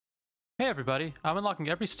Hey everybody, I'm unlocking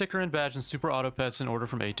every sticker and badge in Super Auto Pets in order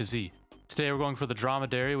from A to Z. Today we're going for the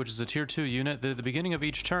Dromedary, which is a tier 2 unit that at the beginning of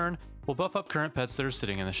each turn will buff up current pets that are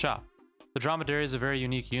sitting in the shop. The Dromedary is a very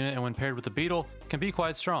unique unit and when paired with the beetle can be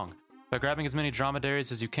quite strong. By grabbing as many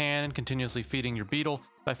dromedaries as you can and continuously feeding your beetle,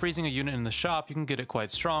 by freezing a unit in the shop you can get it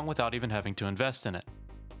quite strong without even having to invest in it.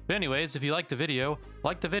 But anyways, if you liked the video,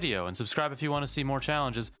 like the video and subscribe if you want to see more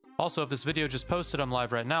challenges. Also, if this video just posted, I'm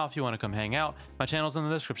live right now if you want to come hang out. My channel's in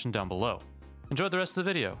the description down below. Enjoy the rest of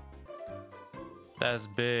the video. That's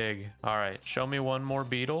big. Alright, show me one more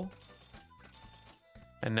beetle.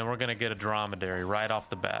 And then we're gonna get a dromedary right off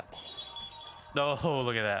the bat. Oh,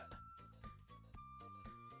 look at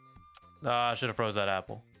that. I should have froze that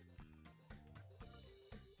apple.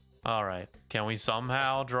 Alright, can we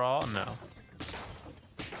somehow draw? No.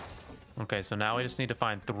 Okay, so now we just need to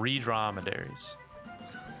find 3 dromedaries.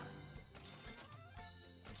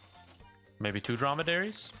 Maybe 2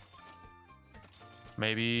 dromedaries?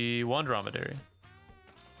 Maybe 1 dromedary.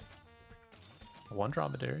 1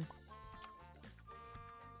 dromedary.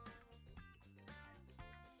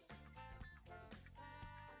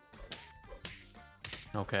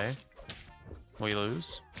 Okay. We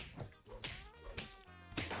lose.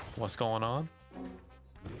 What's going on?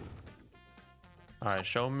 Alright,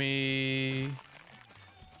 show me...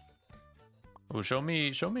 Oh, show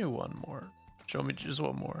me one more. Show me just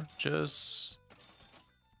one more. Just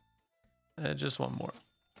one more.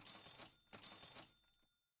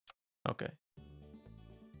 Okay.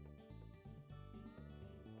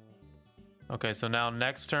 Okay, so now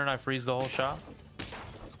next turn I freeze the whole shop.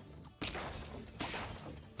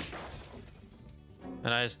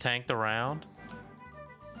 And I just tank the round.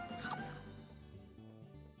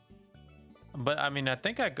 But I mean, I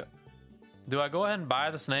think do I go ahead and buy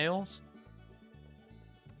the snails?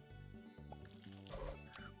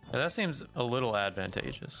 That seems a little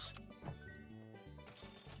advantageous.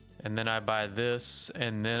 And then I buy this,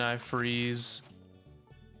 and then I freeze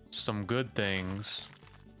some good things.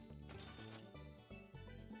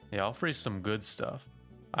 Yeah, I'll freeze some good stuff.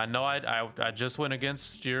 I know I just went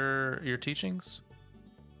against your teachings.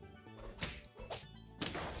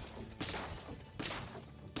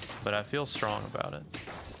 But I feel strong about it.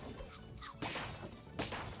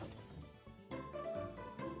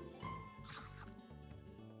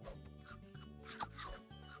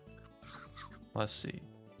 Let's see.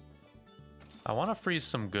 I want to freeze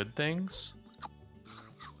some good things.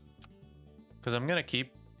 Because I'm going to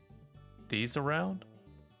keep these around.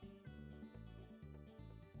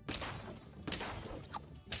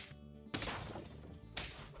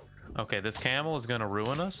 Okay, this camel is going to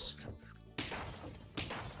ruin us.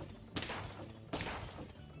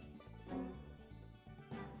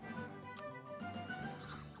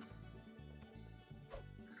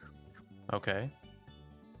 Okay.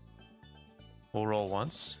 We'll roll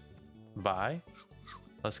once. Buy.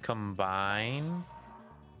 Let's combine.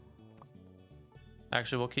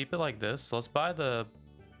 Actually, we'll keep it like this. Let's buy the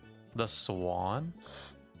swan.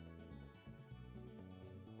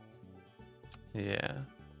 Yeah.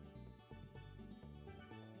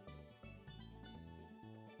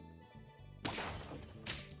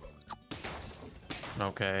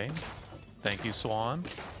 Okay. Thank you, swan.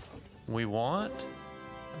 We want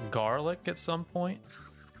garlic at some point.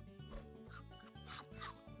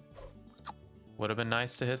 Would have been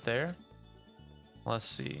nice to hit there. Let's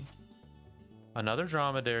see. Another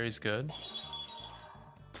dromedary's good.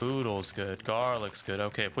 Poodle's good. Garlic's good.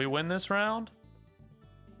 Okay, if we win this round,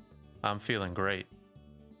 I'm feeling great.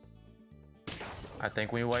 I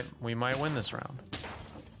think we might win this round.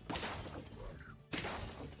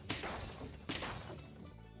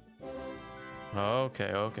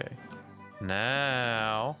 Okay, okay.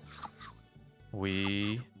 Now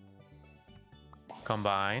we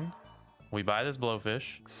combine. We buy this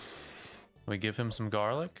blowfish. We give him some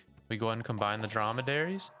garlic. We go ahead and combine the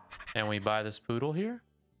dromedaries. And we buy this poodle here.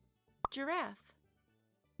 Giraffe.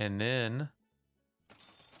 And then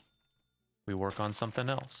we work on something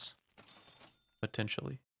else.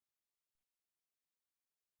 Potentially.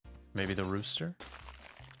 Maybe the rooster.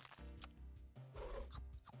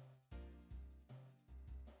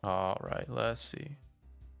 All right, let's see.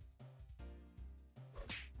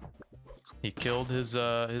 He killed his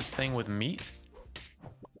thing with meat.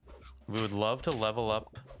 We would love to level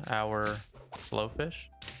up our blowfish.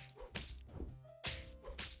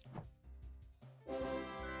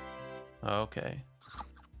 Okay.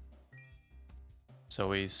 So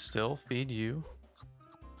we still feed you.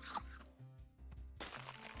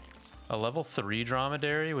 A level 3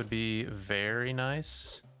 dromedary would be very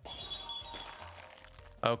nice.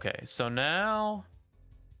 Okay, so now...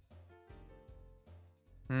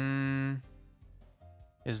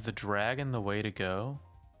 Is the dragon the way to go?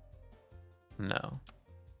 No.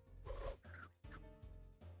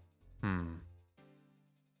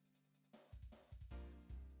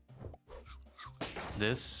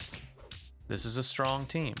 This is a strong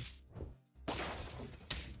team.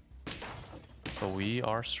 But we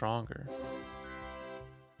are stronger.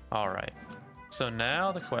 All right. So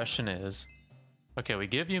now the question is, okay, we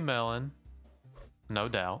give you melon, no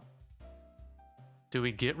doubt. Do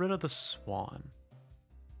we get rid of the swan?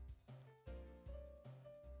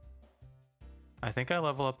 I think I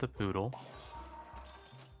level up the poodle.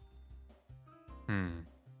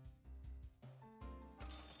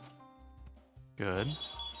 Good.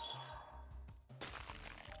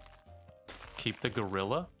 Keep the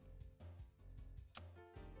gorilla.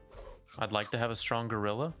 I'd like to have a strong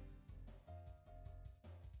gorilla.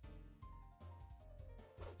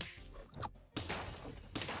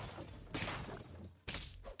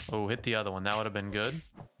 Oh, hit the other one. That would have been good.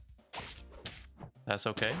 That's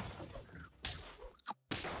okay.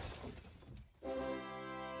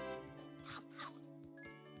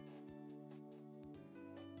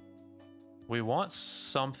 We want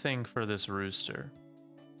something for this rooster.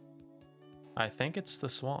 I think it's the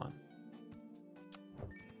swan.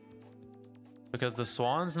 Because the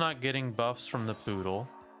swan's not getting buffs from the poodle.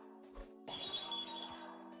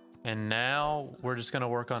 And now we're just going to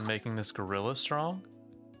work on making this gorilla strong.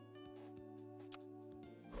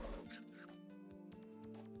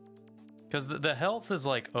 Because the health is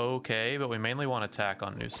like okay, but we mainly want attack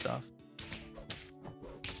on new stuff.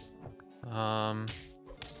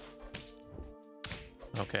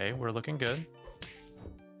 Okay, we're looking good.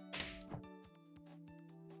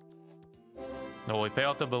 No, we pay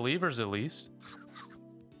out the believers at least.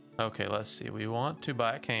 Okay, let's see. We want to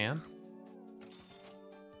buy a can.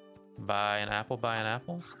 Buy an apple, buy an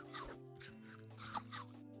apple.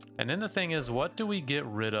 And then the thing is, what do we get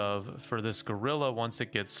rid of for this gorilla once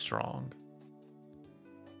it gets strong?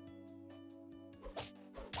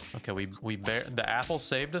 Okay, the apple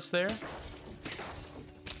saved us there.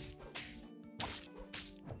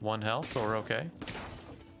 1 health, or okay.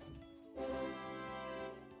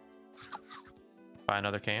 Buy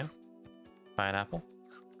another can. Buy an apple.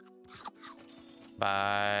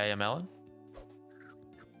 Buy a melon.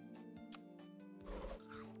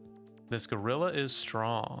 This gorilla is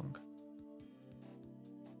strong.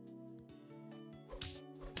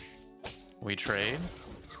 We trade.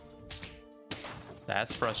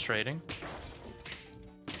 That's frustrating.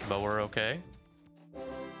 But we're okay.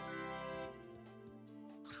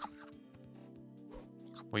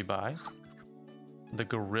 We buy. The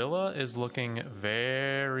gorilla is looking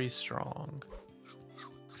very strong.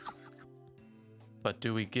 But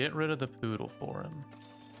do we get rid of the poodle for him?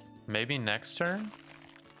 Maybe next turn?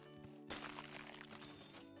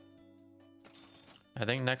 I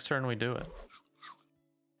think next turn we do it.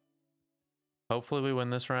 Hopefully we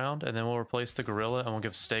win this round, and then we'll replace the gorilla and we'll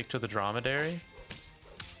give steak to the dromedary.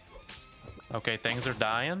 Okay, things are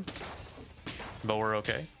dying, but we're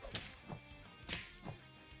okay.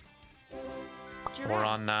 We're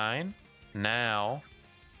on 9. Now,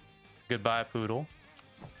 goodbye poodle.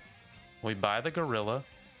 We buy the gorilla.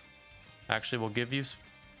 Actually, we'll give you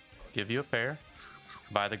a pair.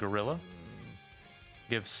 Buy the gorilla.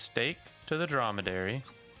 Give steak to the dromedary.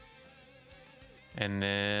 And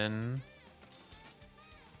then,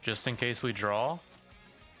 just in case we draw,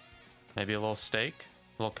 maybe a little steak,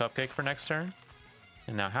 a little cupcake for next turn.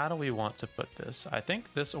 And now how do we want to put this? I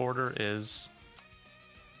think this order is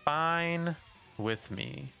fine with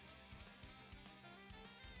me.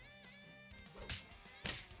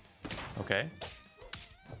 Okay.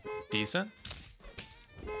 Decent.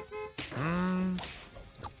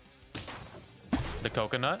 The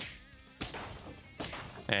coconut.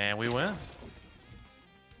 And we win.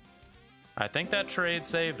 I think that trade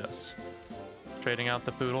saved us. Trading out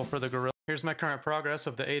the poodle for the gorilla. Here's my current progress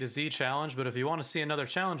of the A to Z challenge, but if you want to see another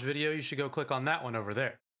challenge video, you should go click on that one over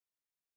there.